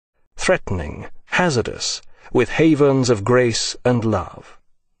threatening, hazardous, with havens of grace and love.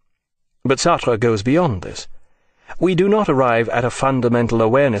 But Sartre goes beyond this. We do not arrive at a fundamental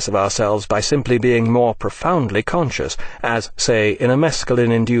awareness of ourselves by simply being more profoundly conscious, as, say, in a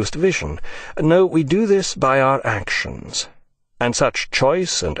mescaline-induced vision. No, we do this by our actions. And such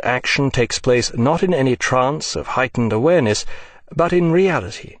choice and action takes place not in any trance of heightened awareness, but in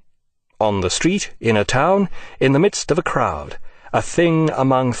reality. On the street, in a town, in the midst of a crowd, a thing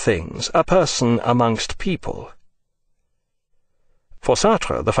among things, a person amongst people. For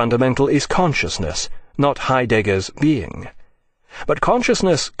Sartre, the fundamental is consciousness, not Heidegger's being. But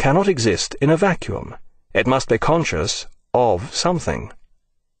consciousness cannot exist in a vacuum. It must be conscious of something.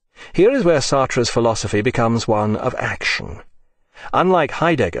 Here is where Sartre's philosophy becomes one of action. Unlike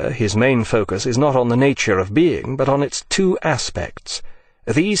Heidegger, his main focus is not on the nature of being, but on its two aspects.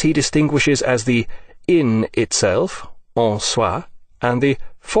 These he distinguishes as the in itself, en soi, and the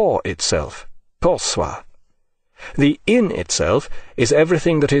for itself, pour soi. The in itself is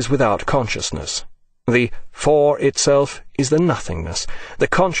everything that is without consciousness. The for itself is the nothingness, the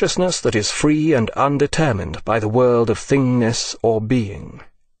consciousness that is free and undetermined by the world of thingness or being.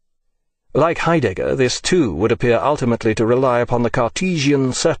 Like Heidegger, this too would appear ultimately to rely upon the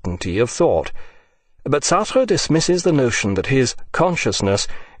Cartesian certainty of thought. But Sartre dismisses the notion that his consciousness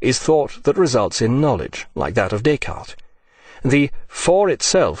is thought that results in knowledge, like that of Descartes. The for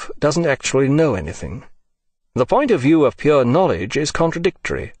itself doesn't actually know anything. The point of view of pure knowledge is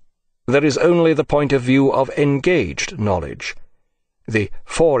contradictory. There is only the point of view of engaged knowledge. The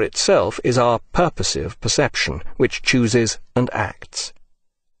for itself is our purposive perception, which chooses and acts.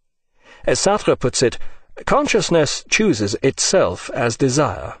 As Sartre puts it, consciousness chooses itself as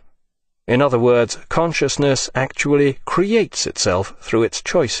desire. In other words, consciousness actually creates itself through its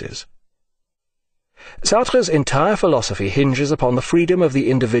choices. Sartre's entire philosophy hinges upon the freedom of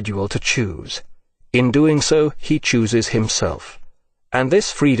the individual to choose. In doing so, he chooses himself. And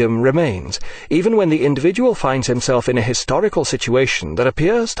this freedom remains, even when the individual finds himself in a historical situation that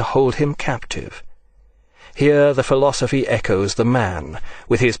appears to hold him captive. Here the philosophy echoes the man,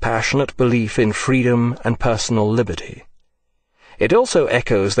 with his passionate belief in freedom and personal liberty. It also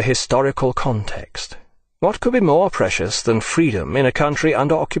echoes the historical context. What could be more precious than freedom in a country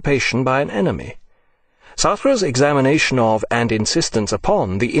under occupation by an enemy? Sartre's examination of and insistence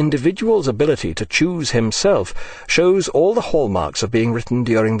upon the individual's ability to choose himself shows all the hallmarks of being written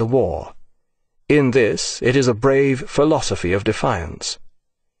during the war. In this, it is a brave philosophy of defiance.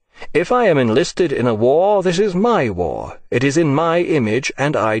 If I am enlisted in a war, this is my war. It is in my image,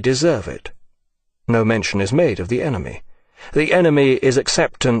 and I deserve it. No mention is made of the enemy. The enemy is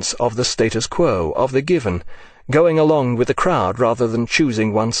acceptance of the status quo, of the given, going along with the crowd rather than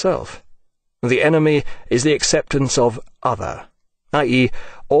choosing oneself. The enemy is the acceptance of other, i.e.,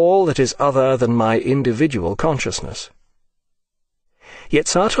 all that is other than my individual consciousness. Yet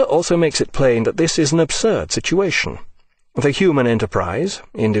Sartre also makes it plain that this is an absurd situation. The human enterprise,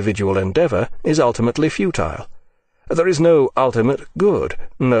 individual endeavour, is ultimately futile. There is no ultimate good,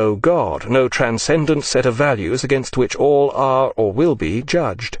 no God, no transcendent set of values against which all are or will be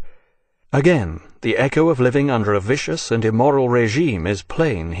judged. Again, the echo of living under a vicious and immoral regime is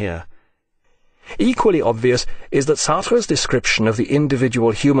plain here. Equally obvious is that Sartre's description of the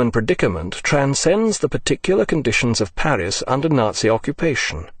individual human predicament transcends the particular conditions of Paris under Nazi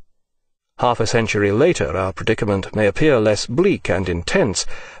occupation. Half a century later, our predicament may appear less bleak and intense,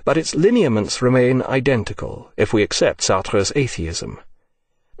 but its lineaments remain identical if we accept Sartre's atheism.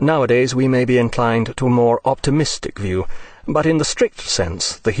 Nowadays we may be inclined to a more optimistic view, but in the strict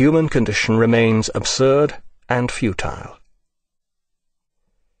sense the human condition remains absurd and futile.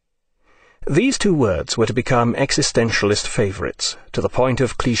 These two words were to become existentialist favourites, to the point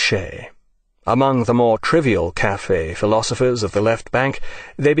of cliché. Among the more trivial café philosophers of the left bank,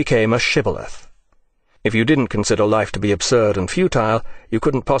 they became a shibboleth. If you didn't consider life to be absurd and futile, you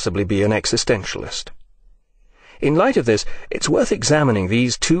couldn't possibly be an existentialist. In light of this, it's worth examining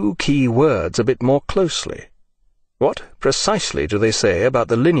these two key words a bit more closely. What precisely do they say about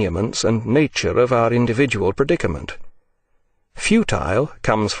the lineaments and nature of our individual predicament? Futile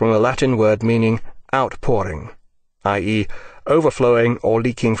comes from a Latin word meaning outpouring, i.e., overflowing or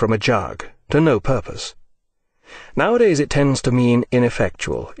leaking from a jug, to no purpose. Nowadays it tends to mean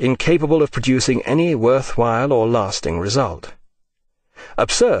ineffectual, incapable of producing any worthwhile or lasting result.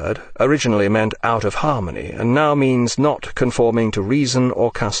 Absurd originally meant out of harmony, and now means not conforming to reason or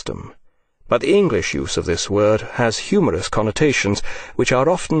custom. But the English use of this word has humorous connotations which are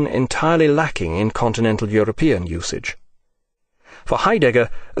often entirely lacking in continental European usage. For Heidegger,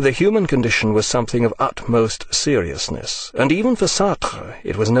 the human condition was something of utmost seriousness, and even for Sartre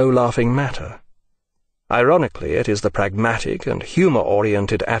it was no laughing matter. Ironically, it is the pragmatic and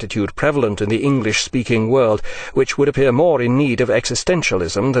humour-oriented attitude prevalent in the English-speaking world which would appear more in need of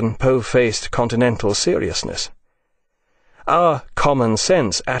existentialism than po-faced continental seriousness. Our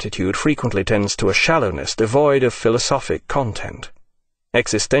common-sense attitude frequently tends to a shallowness devoid of philosophic content.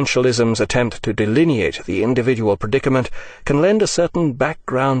 Existentialism's attempt to delineate the individual predicament can lend a certain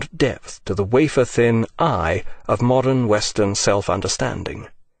background depth to the wafer-thin I of modern Western self-understanding.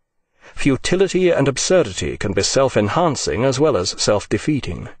 Futility and absurdity can be self-enhancing as well as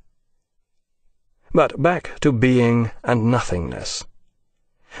self-defeating. But back to being and nothingness.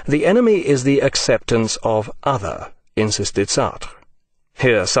 The enemy is the acceptance of other, insisted Sartre.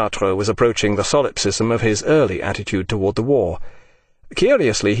 Here Sartre was approaching the solipsism of his early attitude toward the war.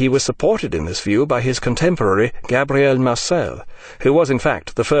 Curiously, he was supported in this view by his contemporary Gabriel Marcel, who was in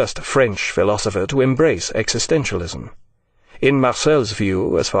fact the first French philosopher to embrace existentialism. In Marcel's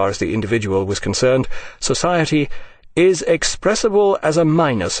view, as far as the individual was concerned, society is expressible as a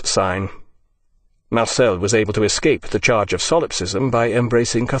minus sign. Marcel was able to escape the charge of solipsism by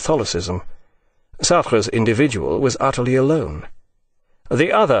embracing Catholicism. Sartre's individual was utterly alone.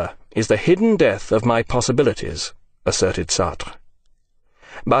 The other is the hidden death of my possibilities, asserted Sartre.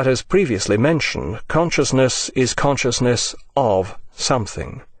 But as previously mentioned, consciousness is consciousness of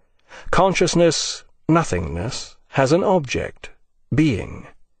something. Consciousness, nothingness, has an object, being.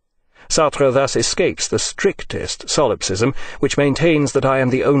 Sartre thus escapes the strictest solipsism, which maintains that I am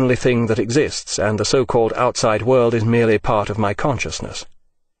the only thing that exists, and the so-called outside world is merely part of my consciousness.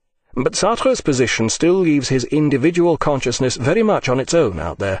 But Sartre's position still leaves his individual consciousness very much on its own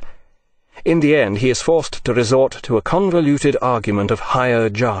out there. In the end, he is forced to resort to a convoluted argument of higher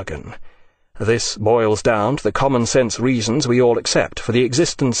jargon. This boils down to the common-sense reasons we all accept for the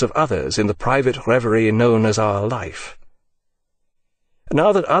existence of others in the private reverie known as our life.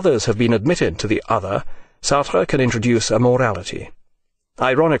 Now that others have been admitted to the other, Sartre can introduce a morality.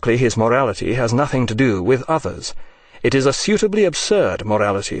 Ironically, his morality has nothing to do with others. It is a suitably absurd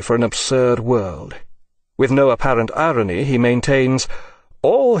morality for an absurd world. With no apparent irony, he maintains,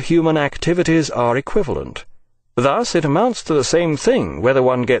 all human activities are equivalent. Thus it amounts to the same thing whether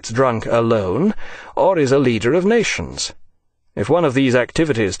one gets drunk alone or is a leader of nations. If one of these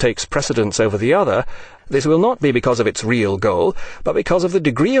activities takes precedence over the other, this will not be because of its real goal, but because of the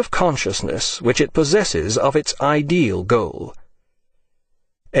degree of consciousness which it possesses of its ideal goal.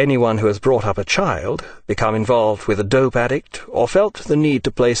 Anyone who has brought up a child, become involved with a dope addict, or felt the need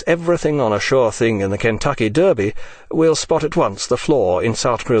to place everything on a sure thing in the Kentucky Derby will spot at once the flaw in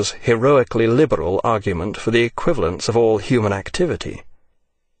Sartre's heroically liberal argument for the equivalence of all human activity.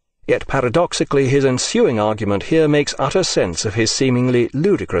 Yet paradoxically his ensuing argument here makes utter sense of his seemingly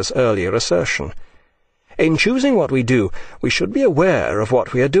ludicrous earlier assertion. In choosing what we do, we should be aware of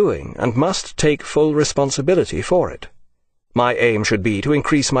what we are doing, and must take full responsibility for it. My aim should be to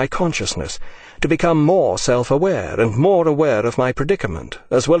increase my consciousness, to become more self-aware and more aware of my predicament,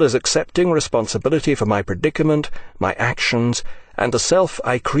 as well as accepting responsibility for my predicament, my actions, and the self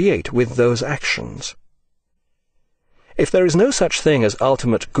I create with those actions. If there is no such thing as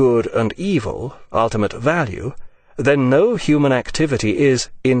ultimate good and evil, ultimate value, then no human activity is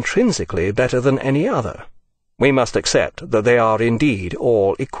intrinsically better than any other. We must accept that they are indeed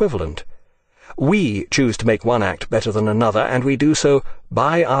all equivalent. We choose to make one act better than another, and we do so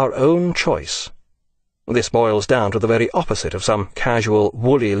by our own choice. This boils down to the very opposite of some casual,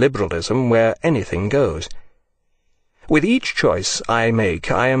 woolly liberalism where anything goes. With each choice I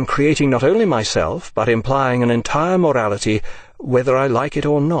make, I am creating not only myself, but implying an entire morality, whether I like it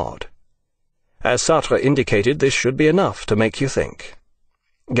or not. As Sartre indicated, this should be enough to make you think.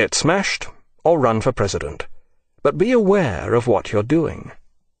 Get smashed, or run for president. But be aware of what you're doing.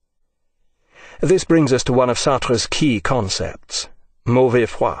 This brings us to one of Sartre's key concepts, mauvais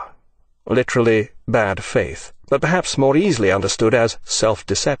foi, literally bad faith, but perhaps more easily understood as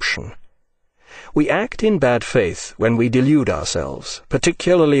self-deception. We act in bad faith when we delude ourselves,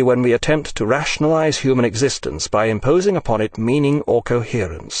 particularly when we attempt to rationalize human existence by imposing upon it meaning or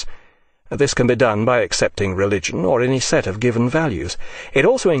coherence. This can be done by accepting religion or any set of given values. It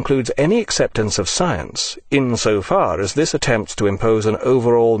also includes any acceptance of science, insofar as this attempts to impose an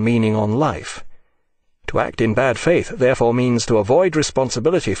overall meaning on life. To act in bad faith, therefore, means to avoid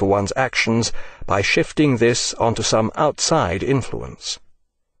responsibility for one's actions by shifting this onto some outside influence.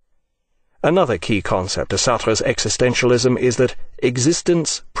 Another key concept of Sartre's existentialism is that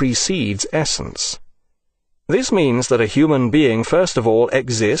existence precedes essence. This means that a human being first of all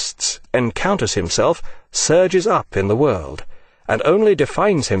exists, encounters himself, surges up in the world, and only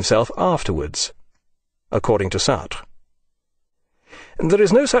defines himself afterwards, according to Sartre. There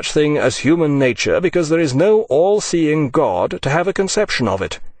is no such thing as human nature because there is no all-seeing God to have a conception of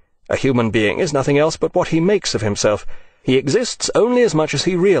it. A human being is nothing else but what he makes of himself. He exists only as much as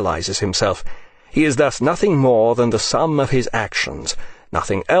he realizes himself. He is thus nothing more than the sum of his actions,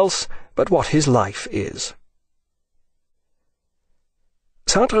 nothing else but what his life is.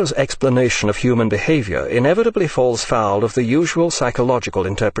 Sartre's explanation of human behavior inevitably falls foul of the usual psychological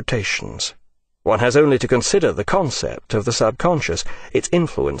interpretations. One has only to consider the concept of the subconscious, its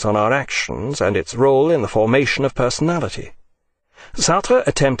influence on our actions, and its role in the formation of personality. Sartre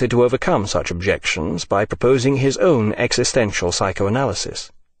attempted to overcome such objections by proposing his own existential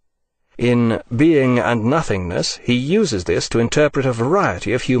psychoanalysis. In Being and Nothingness, he uses this to interpret a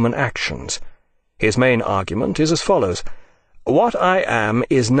variety of human actions. His main argument is as follows: "What I am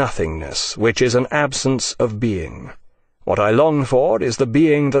is nothingness, which is an absence of being. What I long for is the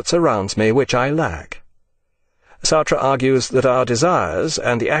being that surrounds me, which I lack." Sartre argues that our desires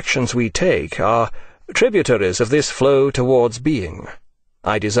and the actions we take are tributaries of this flow towards being.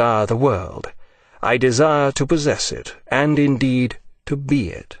 I desire the world. I desire to possess it, and indeed to be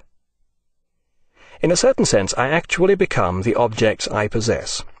it. In a certain sense, I actually become the objects I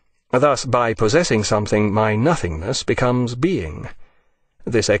possess. Thus, by possessing something, my nothingness becomes being.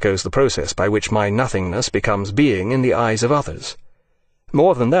 This echoes the process by which my nothingness becomes being in the eyes of others.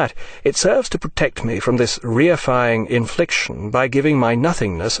 More than that, it serves to protect me from this reifying infliction by giving my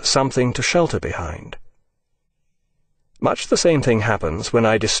nothingness something to shelter behind. Much the same thing happens when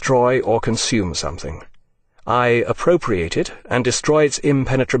I destroy or consume something. I appropriate it and destroy its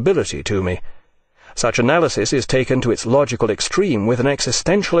impenetrability to me. Such analysis is taken to its logical extreme with an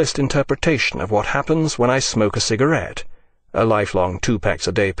existentialist interpretation of what happens when I smoke a cigarette, a lifelong 2 packs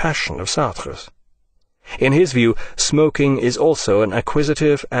a day passion of Sartre's. In his view, smoking is also an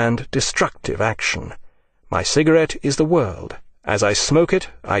acquisitive and destructive action. My cigarette is the world. As I smoke it,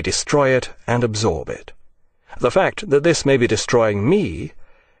 I destroy it and absorb it. The fact that this may be destroying me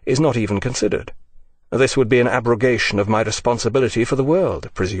is not even considered. This would be an abrogation of my responsibility for the world,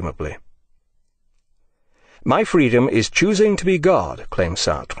 presumably. My freedom is choosing to be God, claims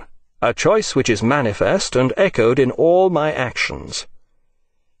Sartre, a choice which is manifest and echoed in all my actions.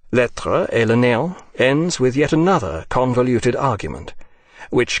 L'être et le néant ends with yet another convoluted argument,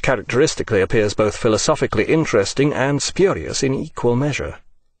 which characteristically appears both philosophically interesting and spurious in equal measure.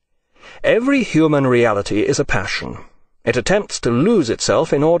 Every human reality is a passion. It attempts to lose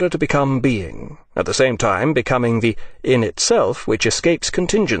itself in order to become being, at the same time becoming the in itself which escapes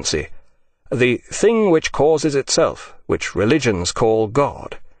contingency, the thing which causes itself, which religions call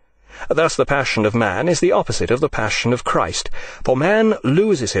God. Thus the passion of man is the opposite of the passion of Christ, for man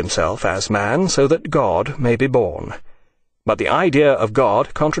loses himself as man so that God may be born. But the idea of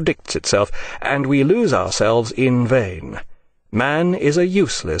God contradicts itself, and we lose ourselves in vain. Man is a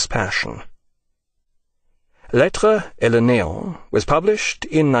useless passion. L'être et le néant was published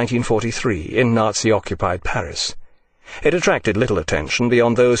in 1943 in Nazi-occupied Paris. It attracted little attention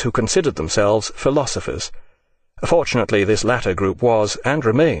beyond those who considered themselves philosophers. Fortunately, this latter group was, and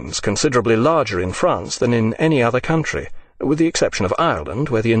remains, considerably larger in France than in any other country, with the exception of Ireland,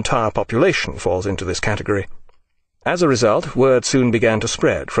 where the entire population falls into this category. As a result, word soon began to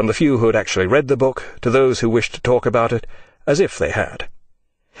spread from the few who had actually read the book to those who wished to talk about it as if they had.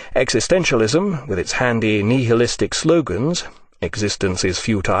 Existentialism, with its handy nihilistic slogans, "Existence is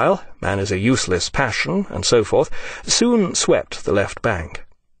futile," "Man is a useless passion," and so forth, soon swept the left bank.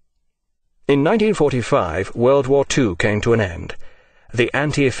 In 1945, World War II came to an end. The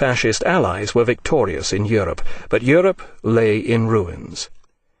anti-fascist Allies were victorious in Europe, but Europe lay in ruins.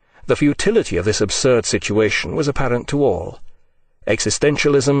 The futility of this absurd situation was apparent to all.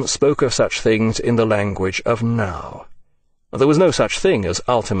 Existentialism spoke of such things in the language of now. There was no such thing as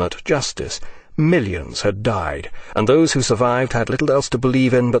ultimate justice. Millions had died, and those who survived had little else to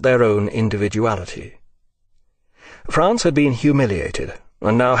believe in but their own individuality. France had been humiliated,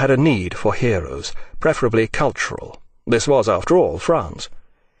 and now had a need for heroes, preferably cultural. This was, after all, France.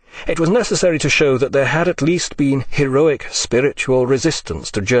 It was necessary to show that there had at least been heroic spiritual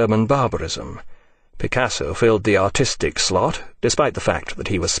resistance to German barbarism. Picasso filled the artistic slot, despite the fact that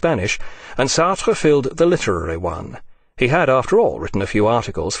he was Spanish, and Sartre filled the literary one. He had, after all, written a few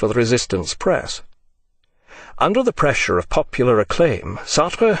articles for the Resistance press. Under the pressure of popular acclaim,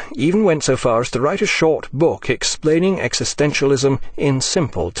 Sartre even went so far as to write a short book explaining existentialism in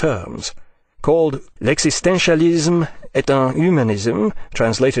simple terms. Called L'existentialisme et un humanisme,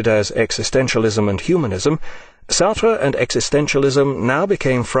 translated as Existentialism and Humanism, Sartre and existentialism now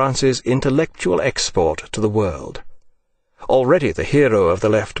became France's intellectual export to the world. Already the hero of the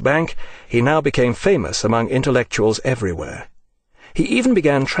left bank, he now became famous among intellectuals everywhere. He even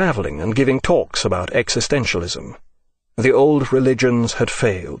began travelling and giving talks about existentialism. The old religions had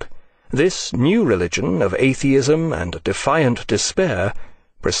failed. This new religion of atheism and defiant despair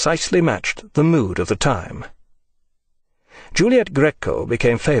precisely matched the mood of the time. Juliet Greco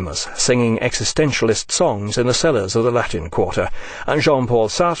became famous singing existentialist songs in the cellars of the Latin Quarter, and Jean-Paul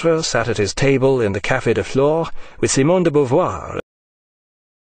Sartre sat at his table in the Café de Flore with Simone de Beauvoir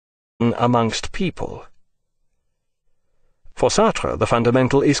amongst people. For Sartre, the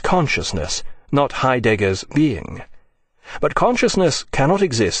fundamental is consciousness, not Heidegger's being. But consciousness cannot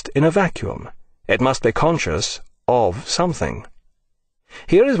exist in a vacuum. It must be conscious of something.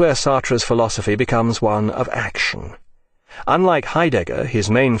 Here is where Sartre's philosophy becomes one of action. Unlike Heidegger, his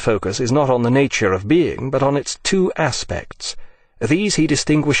main focus is not on the nature of being, but on its two aspects. These he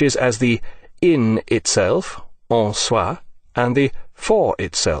distinguishes as the in itself, en soi, and the for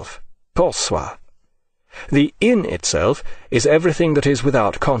itself, pour soi. The in itself is everything that is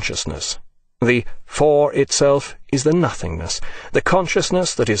without consciousness. The for itself is the nothingness, the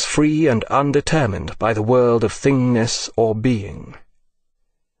consciousness that is free and undetermined by the world of thingness or being.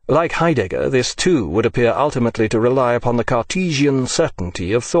 Like Heidegger, this too would appear ultimately to rely upon the Cartesian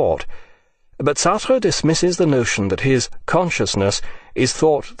certainty of thought. But Sartre dismisses the notion that his consciousness is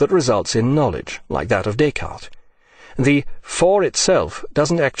thought that results in knowledge, like that of Descartes. The for itself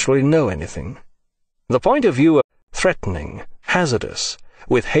doesn't actually know anything. The point of view of threatening, hazardous,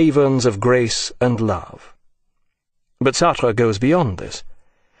 with havens of grace and love. But Sartre goes beyond this.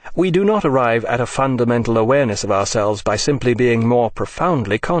 We do not arrive at a fundamental awareness of ourselves by simply being more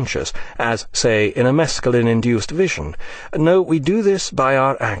profoundly conscious, as, say, in a mescaline-induced vision. No, we do this by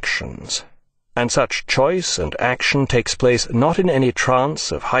our actions. And such choice and action takes place not in any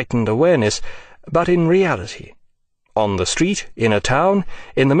trance of heightened awareness, but in reality. On the street, in a town,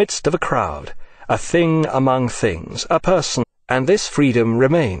 in the midst of a crowd, a thing among things, a person. And this freedom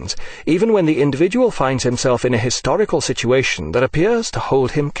remains, even when the individual finds himself in a historical situation that appears to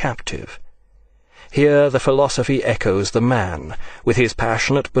hold him captive. Here the philosophy echoes the man, with his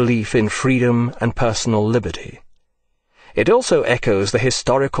passionate belief in freedom and personal liberty. It also echoes the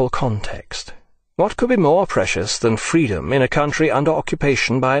historical context. What could be more precious than freedom in a country under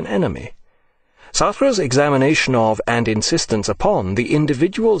occupation by an enemy? Sartre's examination of and insistence upon the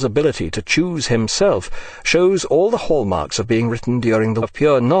individual's ability to choose himself shows all the hallmarks of being written during the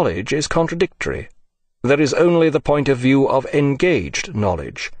pure knowledge is contradictory. There is only the point of view of engaged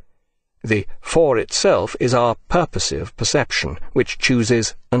knowledge. The for itself is our purposive perception, which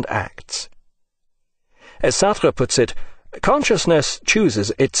chooses and acts. As Sartre puts it, consciousness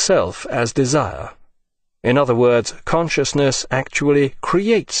chooses itself as desire. In other words, consciousness actually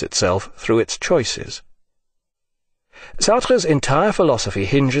creates itself through its choices. Sartre's entire philosophy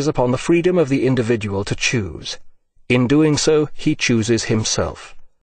hinges upon the freedom of the individual to choose. In doing so, he chooses himself.